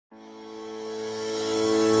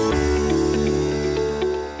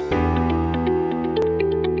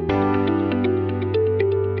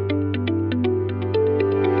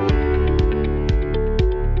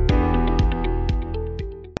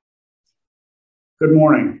Good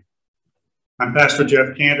morning. I'm Pastor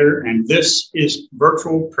Jeff Cantor, and this is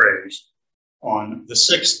Virtual Praise on the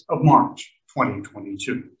 6th of March,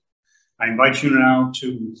 2022. I invite you now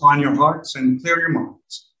to incline your hearts and clear your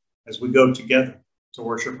minds as we go together to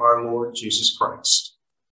worship our Lord Jesus Christ.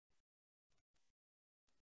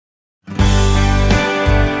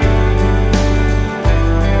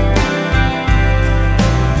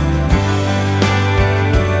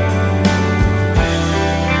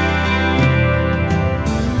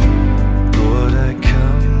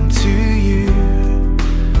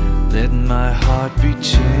 My heart be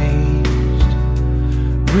changed,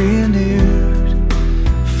 renewed,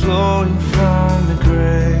 flowing from the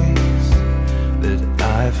grace that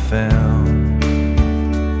I found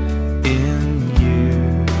in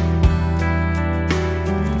you.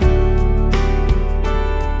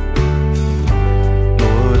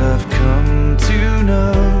 Lord, I've come to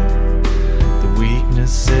know the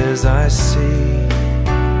weaknesses I see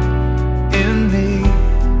in me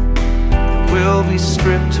will be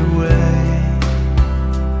stripped away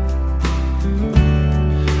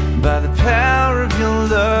by the power of your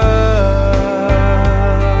love.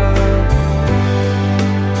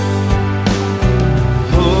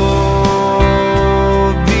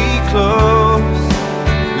 Hold me close,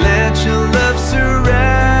 let your love surround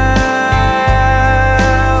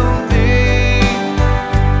me.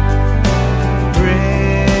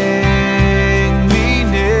 Bring me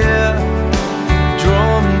near,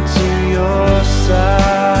 draw me to your side.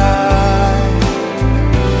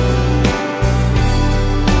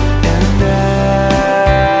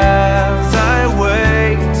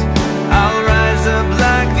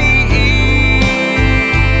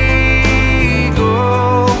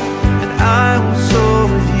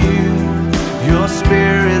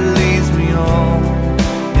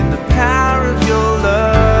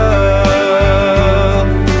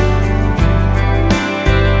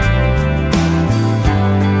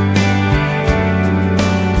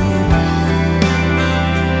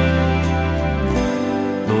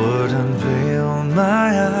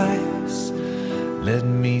 Let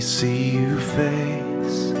me see you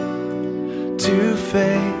face to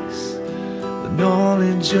face, the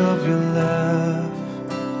knowledge of your love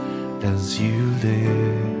as you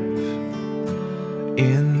live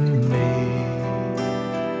in me.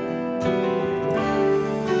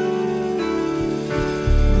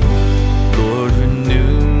 Lord,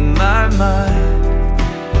 renew my mind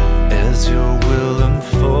as your will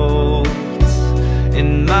unfolds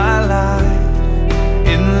in my life,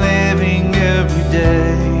 in living every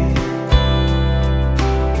day.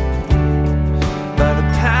 By the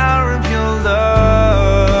power of your love,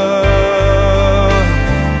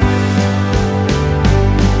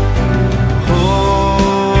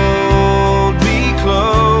 hold me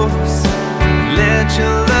close, let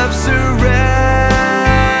your love surround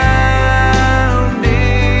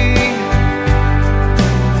me.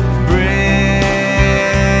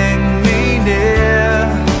 Bring me near,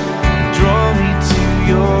 draw me to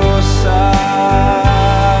your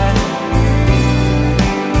side.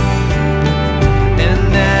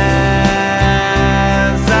 And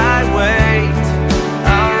as I wait,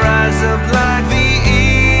 I'll rise up like the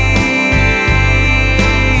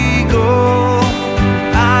eagle.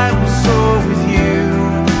 I will soar with you.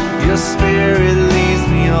 Your spirit leads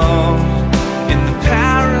me on in the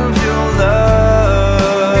power of your love.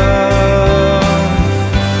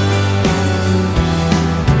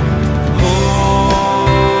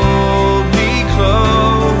 Hold me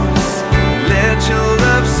close, let your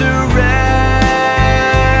love surround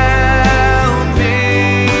me.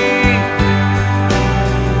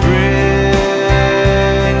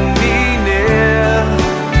 Bring me near,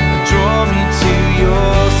 draw me to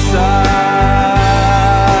your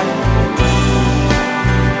side.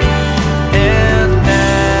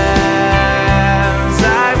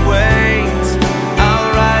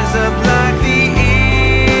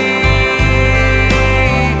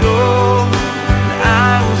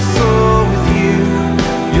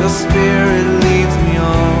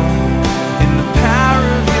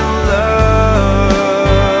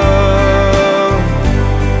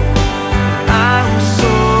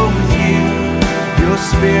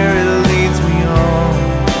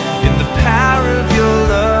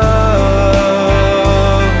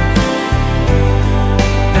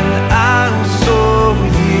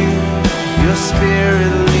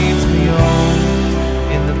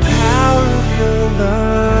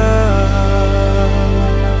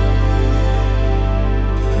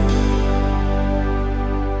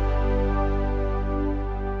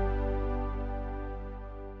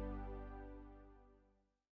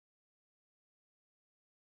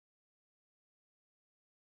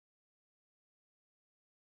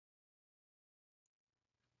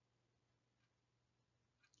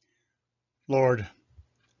 Lord,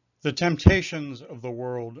 the temptations of the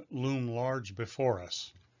world loom large before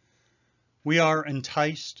us. We are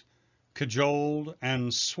enticed, cajoled,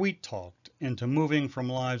 and sweet-talked into moving from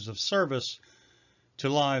lives of service to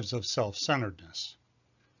lives of self-centeredness.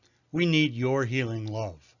 We need your healing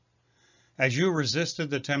love. As you resisted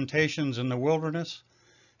the temptations in the wilderness,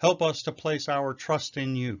 help us to place our trust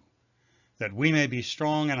in you, that we may be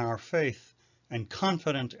strong in our faith and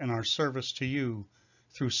confident in our service to you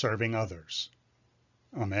through serving others.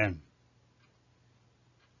 Amen.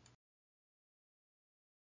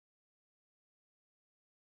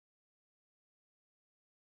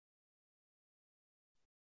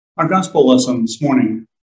 Our gospel lesson this morning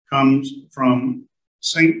comes from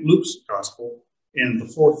St. Luke's gospel in the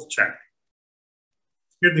 4th chapter.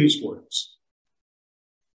 Hear these words.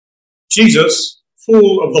 Jesus,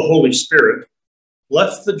 full of the Holy Spirit,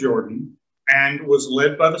 left the Jordan and was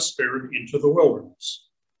led by the Spirit into the wilderness,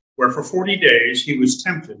 where for 40 days he was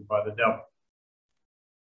tempted by the devil.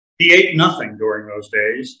 He ate nothing during those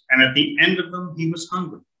days, and at the end of them he was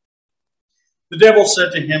hungry. The devil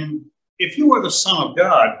said to him, "If you are the Son of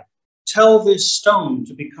God, tell this stone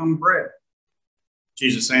to become bread."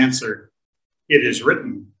 Jesus answered, "It is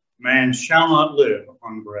written, man shall not live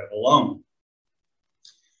on bread alone."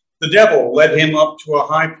 The devil led him up to a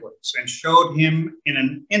high place and showed him in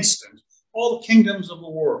an instant all the kingdoms of the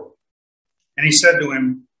world. And he said to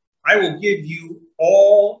him, "I will give you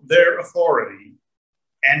all their authority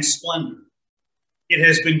and splendor. It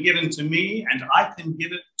has been given to me, and I can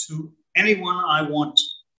give it to anyone I want to.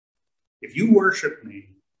 If you worship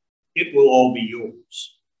me, it will all be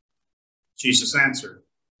yours." Jesus answered,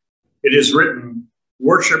 "It is written,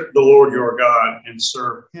 worship the Lord your God and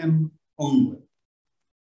serve him only."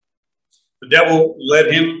 The devil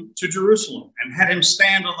led him to Jerusalem and had him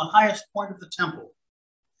stand on the highest point of the temple.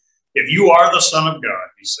 "If you are the Son of God,"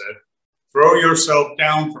 he said, "throw yourself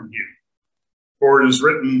down from here. For it is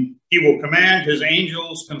written, he will command his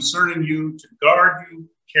angels concerning you to guard you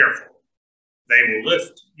carefully. They will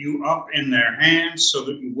lift you up in their hands so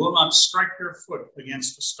that you will not strike your foot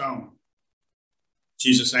against a stone."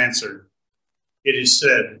 Jesus answered, "It is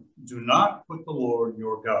said, do not put the Lord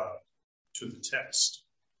your God to the test."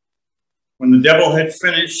 When the devil had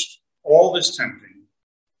finished all this tempting,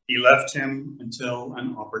 he left him until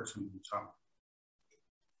an opportune time.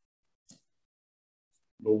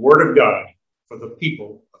 The word of God for the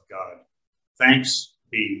people of God. Thanks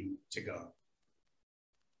be to God.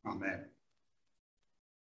 Amen.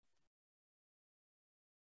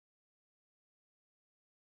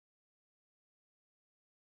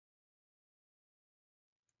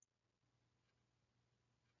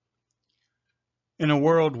 In a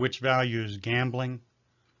world which values gambling,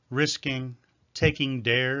 risking, taking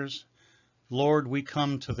dares, Lord, we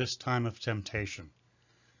come to this time of temptation.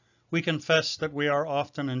 We confess that we are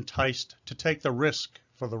often enticed to take the risk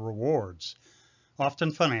for the rewards,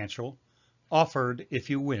 often financial, offered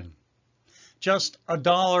if you win. Just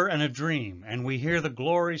 $1 and a dream, and we hear the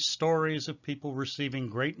glory stories of people receiving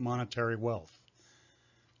great monetary wealth.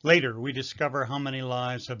 Later, we discover how many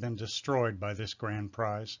lives have been destroyed by this grand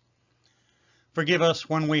prize. Forgive us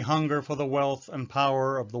when we hunger for the wealth and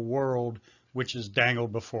power of the world which is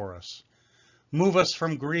dangled before us. Move us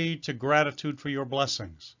from greed to gratitude for your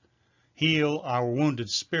blessings. Heal our wounded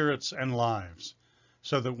spirits and lives,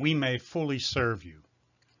 so that we may fully serve you.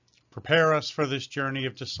 Prepare us for this journey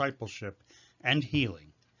of discipleship and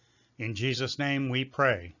healing. In Jesus' name we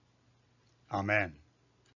pray. Amen.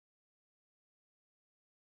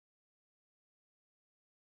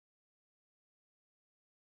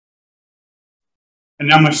 And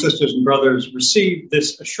now, my sisters and brothers, receive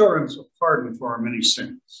this assurance of pardon for our many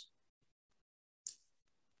sins.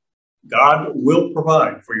 God will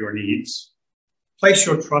provide for your needs. Place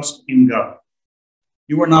your trust in God.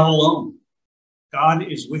 You are not alone.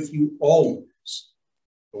 God is with you always.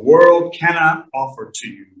 The world cannot offer to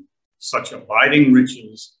you such abiding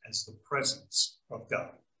riches as the presence of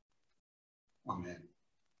God. Amen.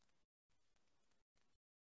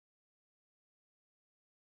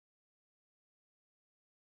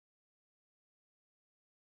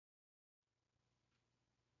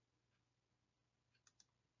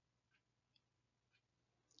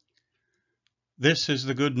 This is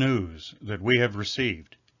the good news that we have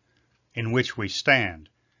received, in which we stand,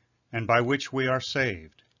 and by which we are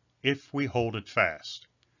saved, if we hold it fast.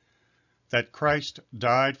 That Christ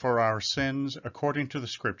died for our sins according to the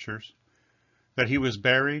Scriptures, that he was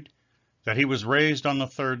buried, that he was raised on the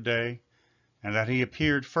third day, and that he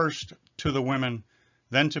appeared first to the women,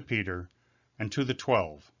 then to Peter, and to the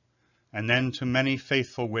 12, and then to many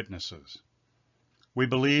faithful witnesses. We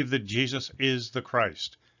believe that Jesus is the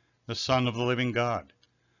Christ, the Son of the living God.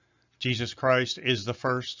 Jesus Christ is the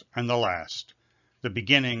first and the last, the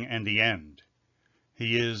beginning and the end.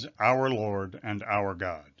 He is our Lord and our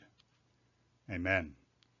God. Amen.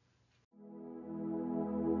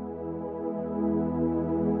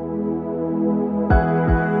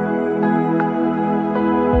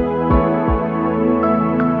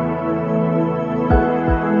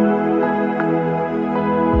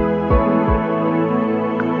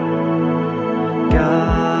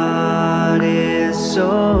 God is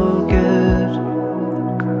so good.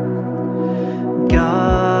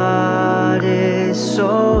 God is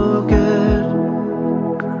so good.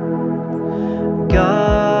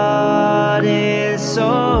 God is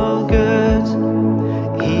so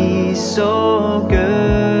good. He's so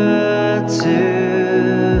good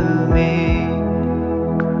to me.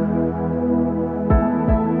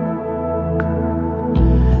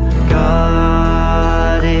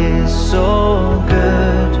 God is so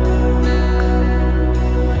good.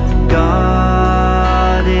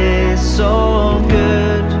 God is so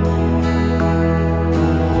good.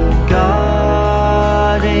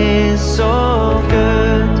 God is so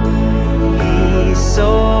good. He's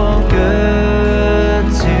so good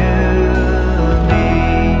to me.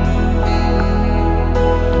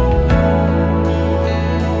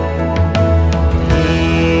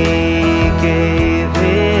 He gave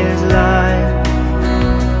his life.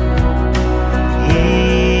 He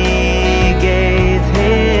gave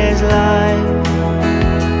his life.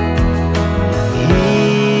 He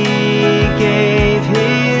gave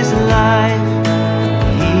his life.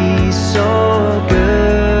 He's so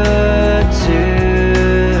good to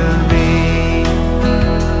me.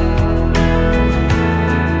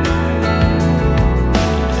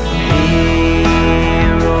 He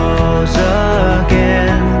rose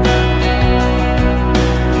again.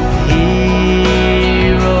 He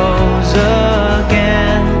rose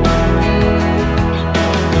again.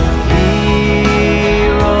 He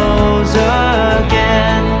rose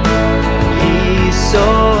again. He's so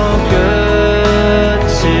good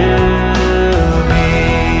to me.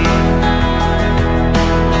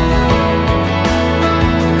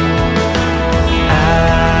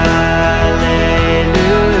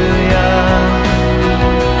 Alleluia. Alleluia.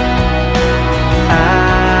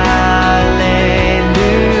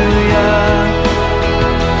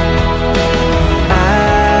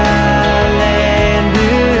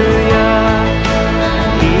 Alleluia.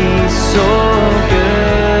 He's so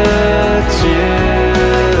good to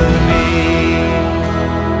me.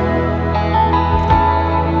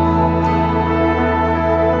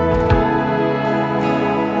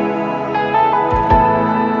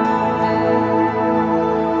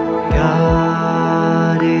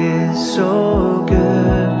 God is so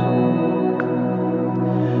good.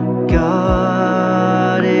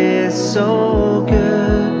 God is so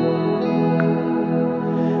good.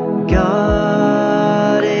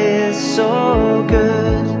 God is so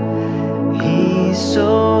good. He's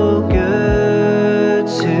so good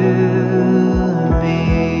to me.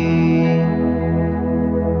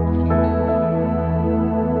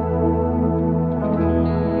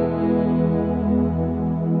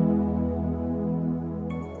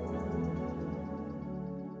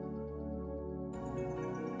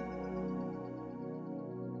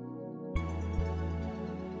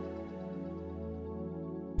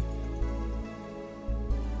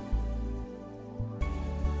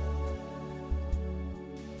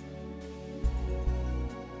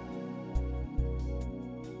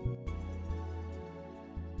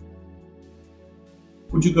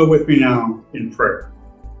 Would you go with me now in prayer?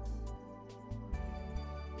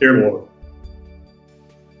 Dear Lord,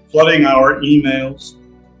 flooding our emails,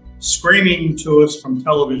 screaming to us from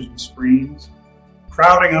television screens,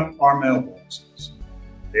 crowding up our mailboxes,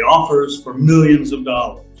 the offers for millions of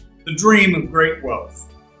dollars, the dream of great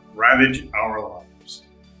wealth, ravage our lives.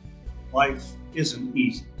 Life isn't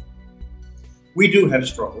easy. We do have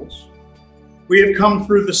struggles. We have come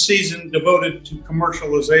through the season devoted to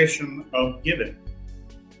commercialization of giving,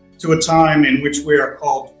 to a time in which we are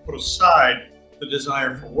called to put aside the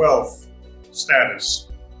desire for wealth, status,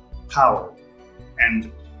 power,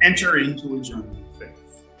 and enter into a journey of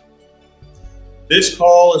faith. This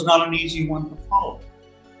call is not an easy one to follow.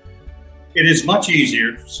 It is much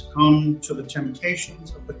easier to succumb to the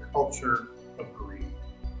temptations of the culture of greed.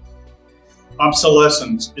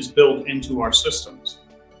 Obsolescence is built into our systems.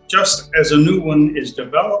 Just as a new one is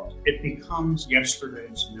developed, it becomes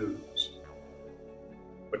yesterday's news.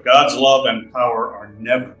 But God's love and power are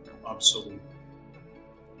never obsolete.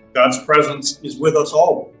 God's presence is with us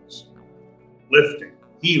always, lifting,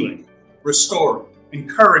 healing, restoring,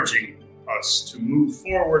 encouraging us to move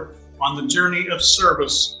forward on the journey of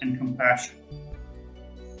service and compassion.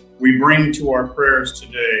 We bring to our prayers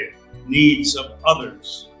today needs of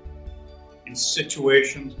others in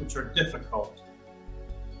situations which are difficult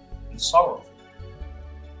and sorrowful.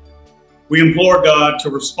 We implore God to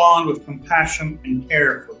respond with compassion and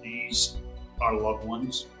care for these, our loved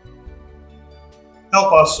ones.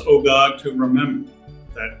 Help us, O God, to remember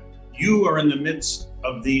that you are in the midst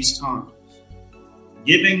of these times,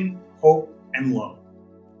 giving hope and love.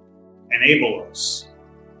 Enable us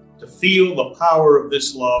to feel the power of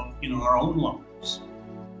this love in our own lives.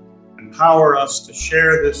 Empower us to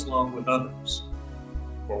share this love with others.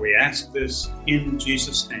 For we ask this in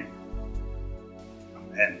Jesus' name.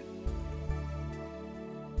 Amen.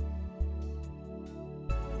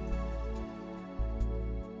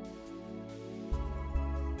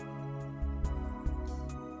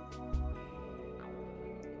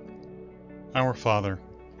 Our Father,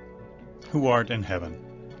 who art in heaven,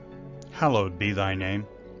 hallowed be thy name.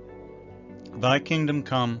 Thy kingdom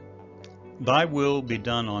come, thy will be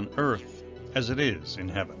done on earth as it is in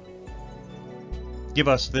heaven. Give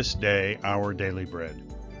us this day our daily bread,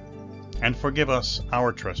 and forgive us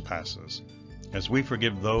our trespasses, as we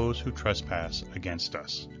forgive those who trespass against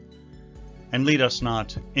us. And lead us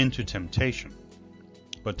not into temptation,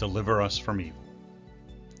 but deliver us from evil.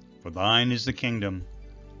 For thine is the kingdom,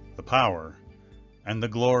 the power, and the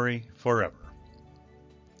glory forever.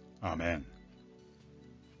 Amen.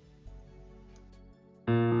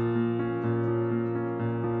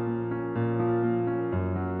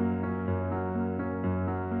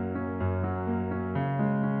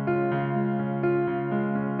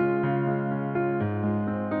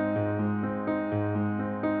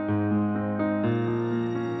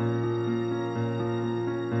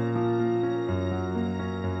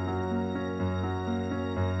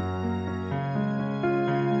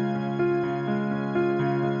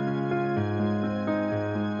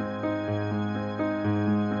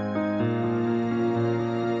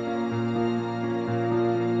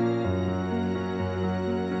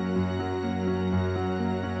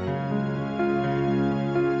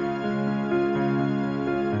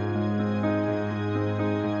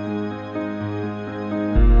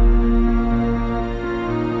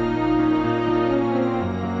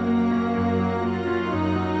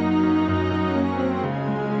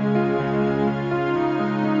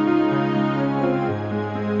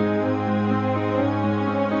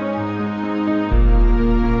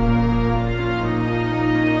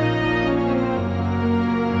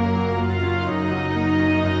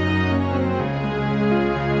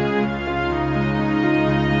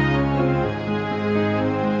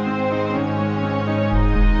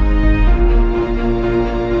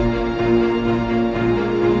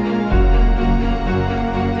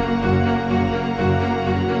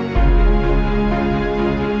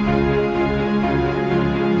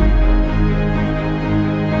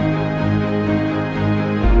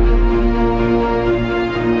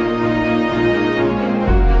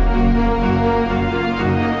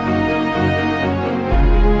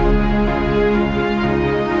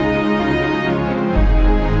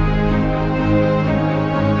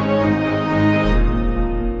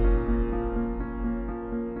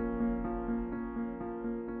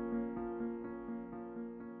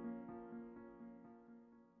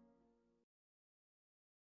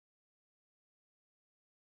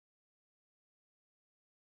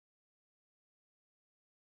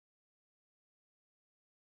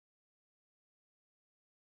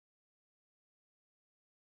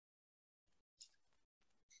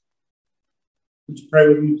 Would you pray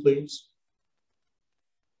with me, please?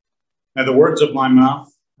 May the words of my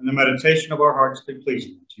mouth and the meditation of our hearts be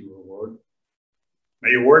pleasing to you, O Lord.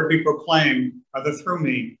 May your word be proclaimed either through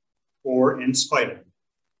me or in spite of me.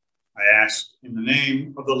 I ask in the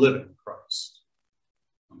name of the living Christ.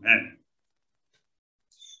 Amen.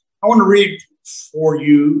 I want to read for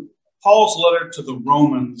you Paul's letter to the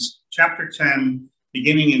Romans, chapter 10,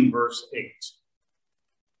 beginning in verse 8.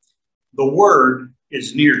 The word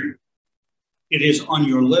is near you. It is on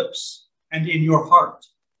your lips and in your heart.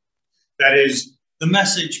 That is the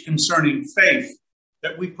message concerning faith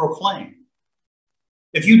that we proclaim.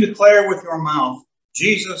 If you declare with your mouth,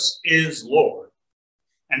 Jesus is Lord,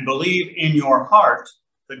 and believe in your heart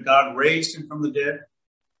that God raised him from the dead,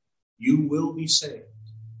 you will be saved.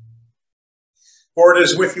 For it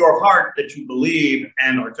is with your heart that you believe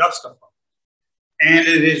and are justified, and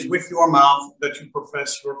it is with your mouth that you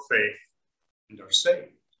profess your faith and are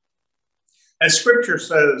saved. As Scripture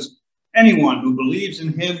says, anyone who believes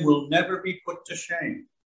in him will never be put to shame.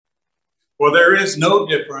 For there is no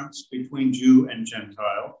difference between Jew and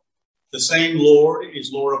Gentile. The same Lord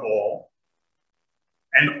is Lord of all,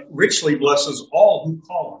 and richly blesses all who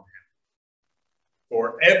call on him.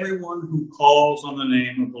 For everyone who calls on the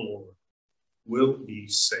name of the Lord will be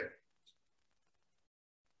saved.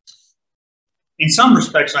 In some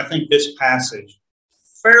respects, I think this passage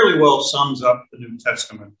fairly well sums up the New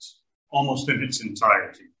Testament almost in its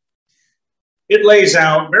entirety. It lays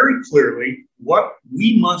out very clearly what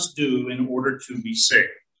we must do in order to be saved.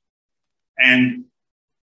 And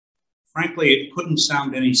frankly, it couldn't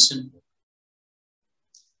sound any simpler.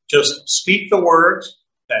 Just speak the words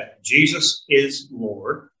that Jesus is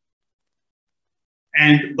Lord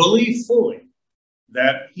and believe fully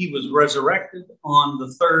that he was resurrected on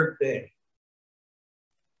the third day.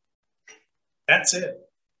 That's it.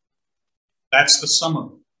 That's the sum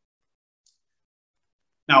of it.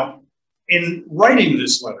 Now, in writing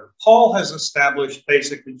this letter, Paul has established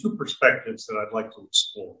basically two perspectives that I'd like to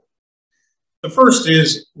explore. The first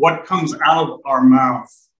is what comes out of our mouth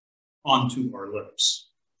onto our lips.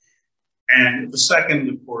 And the second,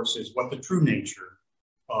 of course, is what the true nature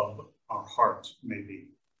of our heart may be.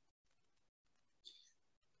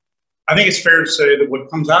 I think it's fair to say that what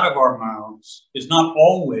comes out of our mouths is not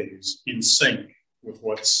always in sync with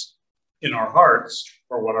what's in our hearts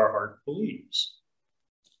or what our heart believes.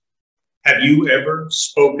 Have you ever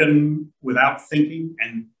spoken without thinking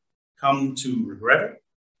and come to regret it?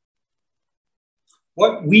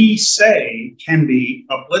 What we say can be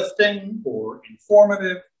uplifting or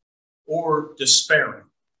informative or despairing.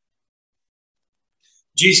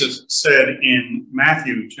 Jesus said in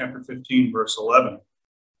Matthew chapter 15, verse 11,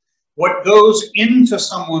 "What goes into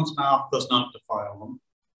someone's mouth does not defile them,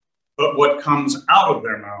 but what comes out of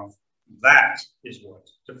their mouth, that is what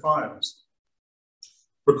defiles them."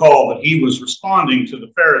 Recall that he was responding to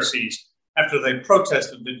the Pharisees after they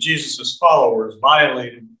protested that Jesus' followers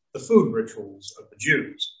violated the food rituals of the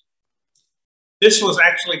Jews. This was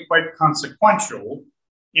actually quite consequential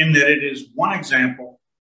in that it is one example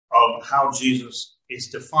of how Jesus is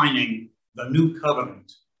defining the new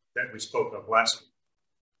covenant that we spoke of last week.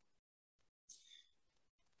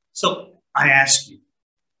 So I ask you,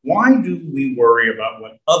 why do we worry about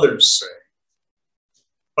what others say,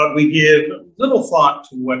 but we give little thought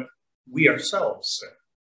to what we ourselves say?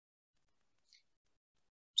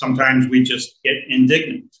 Sometimes we just get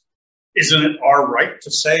indignant. Isn't it our right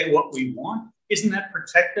to say what we want? Isn't that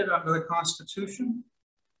protected under the Constitution?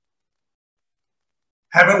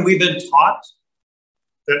 Haven't we been taught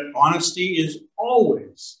that honesty is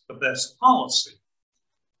always the best policy?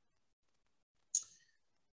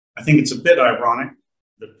 I think it's a bit ironic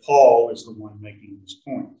that Paul is the one making this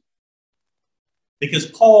point. Because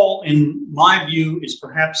Paul, in my view, is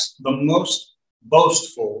perhaps the most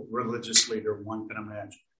boastful religious leader one can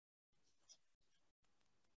imagine.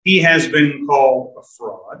 He has been called a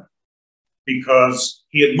fraud because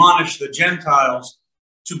he admonished the Gentiles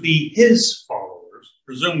to be his followers,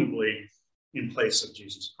 presumably in place of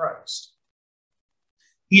Jesus Christ.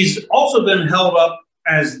 He's also been held up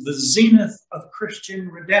as the zenith of Christian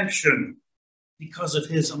redemption because of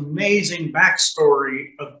his amazing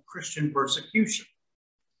backstory of Christian persecution.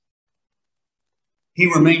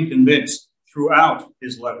 He remained convinced throughout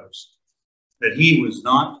his letters that he was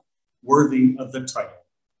not worthy of the title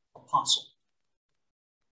apostle.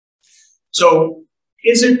 So,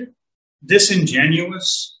 is it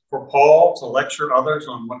disingenuous for Paul to lecture others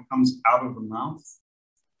on what comes out of the mouth?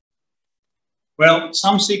 Well,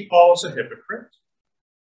 some see Paul as a hypocrite.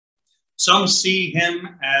 Some see him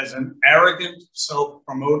as an arrogant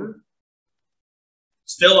self-promoter.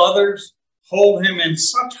 Still others hold him in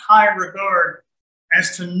such high regard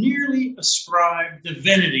as to nearly ascribe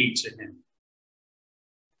divinity to him.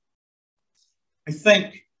 I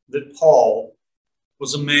think that Paul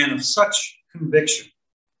was a man of such conviction,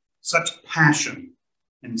 such passion,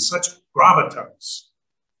 and such gravitas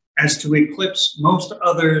as to eclipse most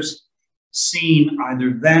others seen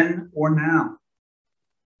either then or now.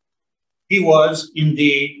 He was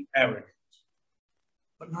indeed arrogant,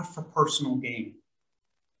 but not for personal gain.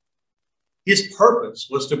 His purpose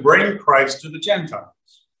was to bring Christ to the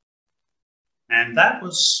Gentiles, and that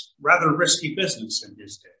was rather risky business in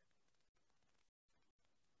his day.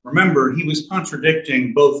 Remember, he was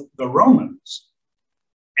contradicting both the Romans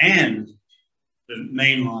and the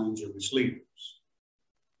mainline Jewish leaders.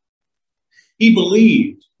 He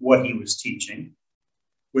believed what he was teaching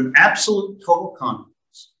with absolute total confidence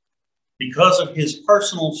because of his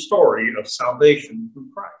personal story of salvation through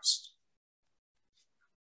Christ.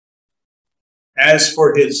 As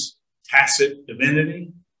for his tacit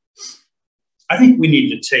divinity, I think we need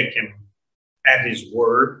to take him at his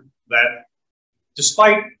word that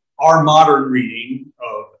despite our modern reading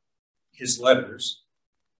of his letters,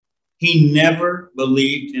 He never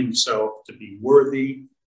believed himself to be worthy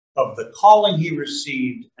of the calling he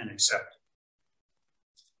received and accepted.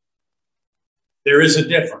 There is a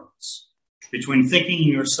difference between thinking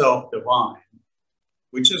yourself divine,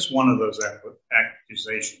 which is one of those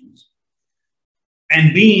accusations,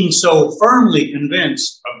 and being so firmly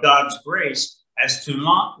convinced of God's grace as to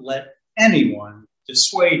not let anyone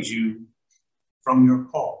dissuade you from your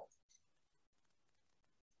call.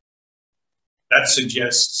 That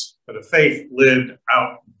suggests that a faith lived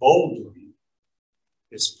out boldly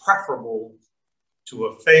is preferable to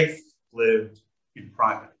a faith lived in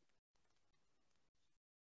private.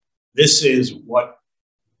 This is what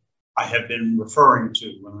I have been referring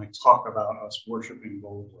to when I talk about us worshiping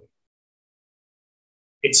boldly.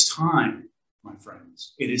 It's time, my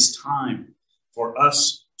friends. It is time for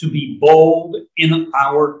us to be bold in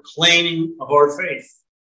our claiming of our faith.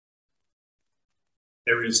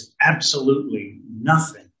 There is absolutely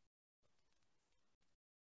nothing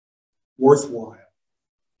worthwhile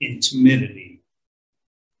in timidity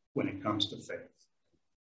when it comes to faith.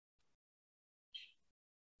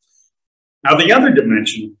 Now, the other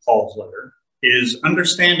dimension of Paul's letter is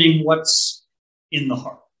understanding what's in the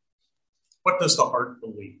heart. What does the heart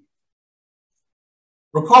believe?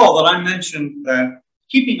 Recall that I mentioned that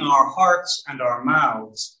keeping our hearts and our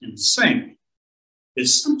mouths in sync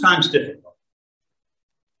is sometimes difficult,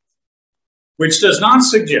 which does not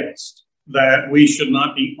suggest that we should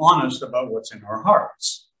not be honest about what's in our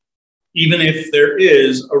hearts, even if there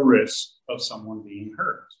is a risk of someone being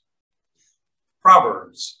hurt.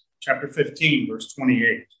 Proverbs chapter 15, verse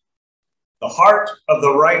 28. The heart of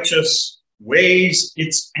the righteous weighs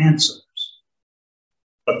its answers,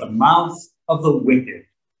 but the mouth of the wicked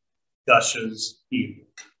gushes evil.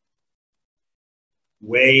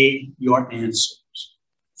 Weigh your answers.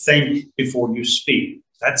 Think before you speak.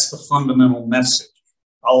 That's the fundamental message.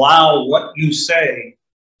 Allow what you say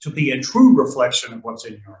to be a true reflection of what's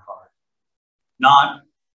in your heart, not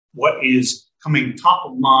what is coming top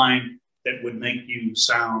of mind that would make you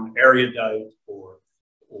sound erudite or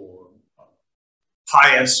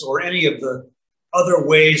pious or any of the other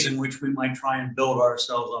ways in which we might try and build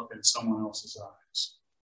ourselves up in someone else's eyes.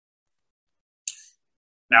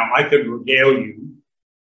 Now, I could regale you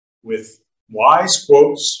with wise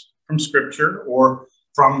quotes from Scripture or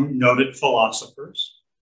from noted philosophers,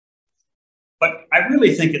 but I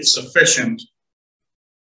really think it's sufficient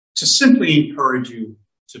to simply encourage you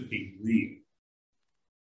to be real.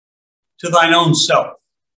 To thine own self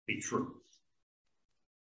be true.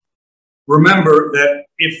 Remember that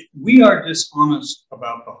if we are dishonest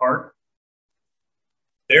about the heart,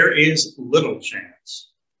 there is little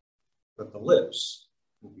chance that the lips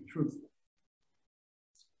will be truthful.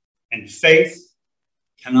 And faith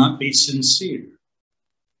cannot be sincere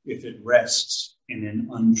if it rests in an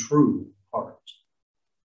untrue heart.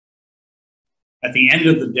 At the end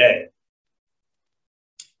of the day,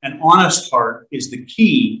 an honest heart is the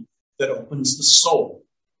key that opens the soul,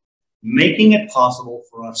 making it possible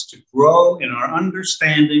for us to grow in our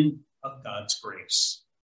understanding of God's grace.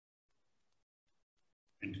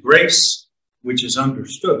 And grace, which is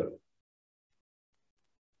understood,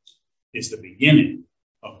 is the beginning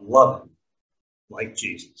of loving like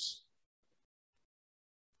Jesus.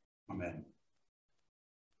 Amen.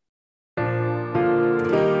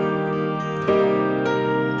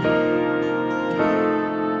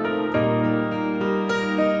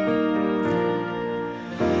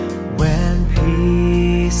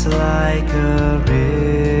 Like a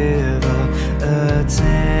river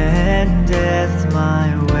attendeth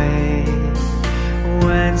my way,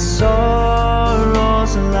 when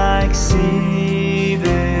sorrows like sea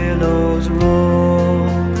billows roll,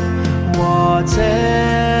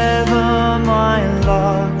 whatever my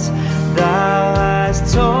lot, thou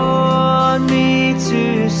hast taught me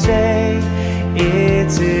to say,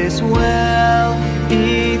 it is well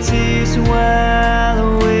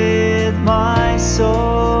with my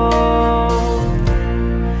soul.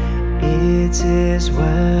 It is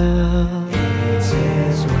well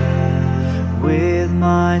with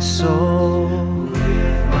my soul,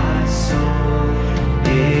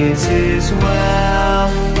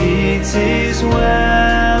 It is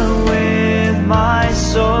well with my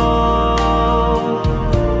soul.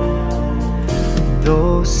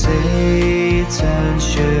 Though Satan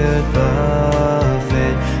should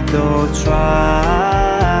buffet, though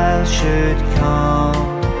trials should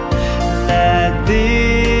come, let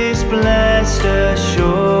this blessed assurance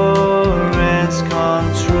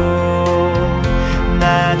control,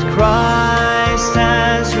 that Christ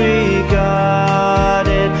has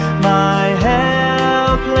regarded my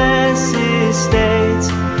helpless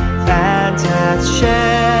estate, and hath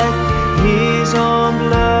shed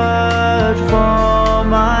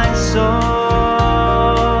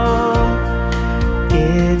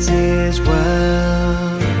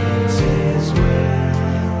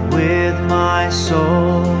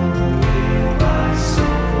soul, with my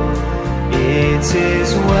soul. It is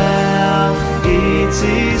well, it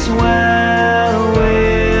is well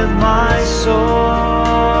with my soul.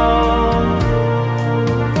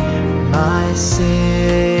 My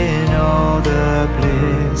sin, oh the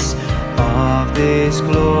bliss of this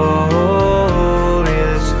glorious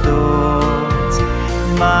thought.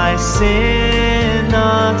 My sin,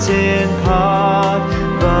 not in part,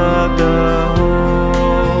 but the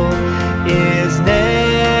whole, is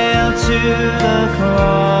nailed to the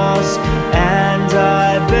cross, and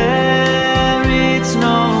I bear it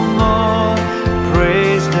no more.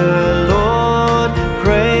 Praise the Lord,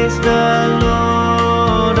 praise the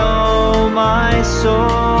Lord, oh my soul.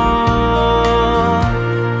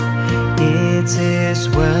 It is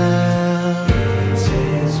well, it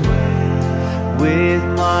is well with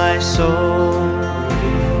my soul,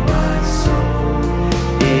 with my soul.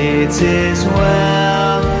 It is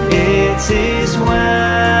well, it is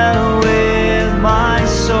well with my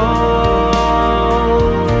soul.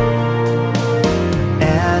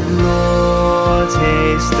 And Lord,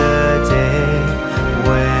 taste the day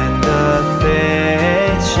when the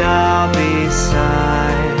faith shall be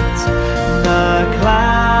sight, the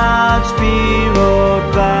clouds be rolled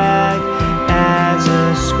back as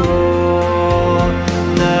a scroll,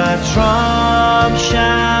 the trump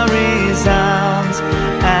shall resound,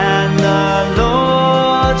 and the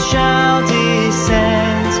Lord shall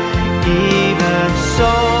descend. Even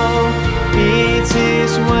so, it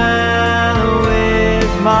is well with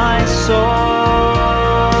my soul.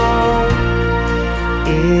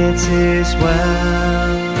 It is well,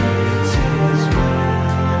 it is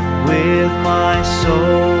well with my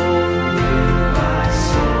soul, with my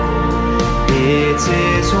soul. It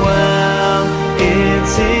is well, it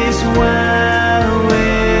is well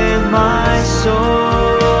with my soul.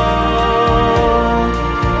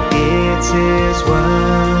 It is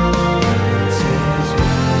well, it is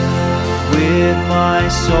well with my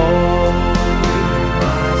soul, with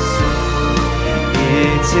my soul.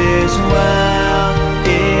 It is well,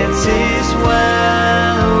 it is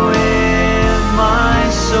well with my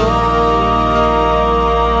soul.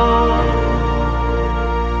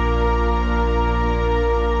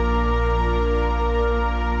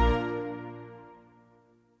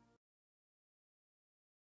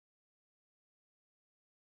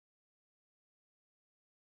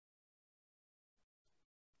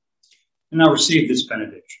 And now receive this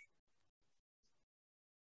benediction.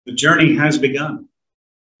 The journey has begun.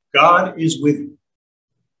 God is with you.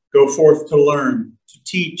 Go forth to learn, to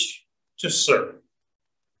teach, to serve.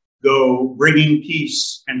 Go bringing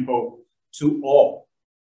peace and hope to all.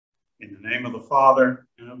 In the name of the Father,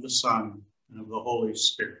 and of the Son, and of the Holy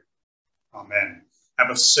Spirit. Amen. Have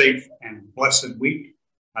a safe and blessed week.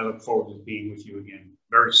 I look forward to being with you again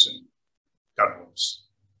very soon. God bless.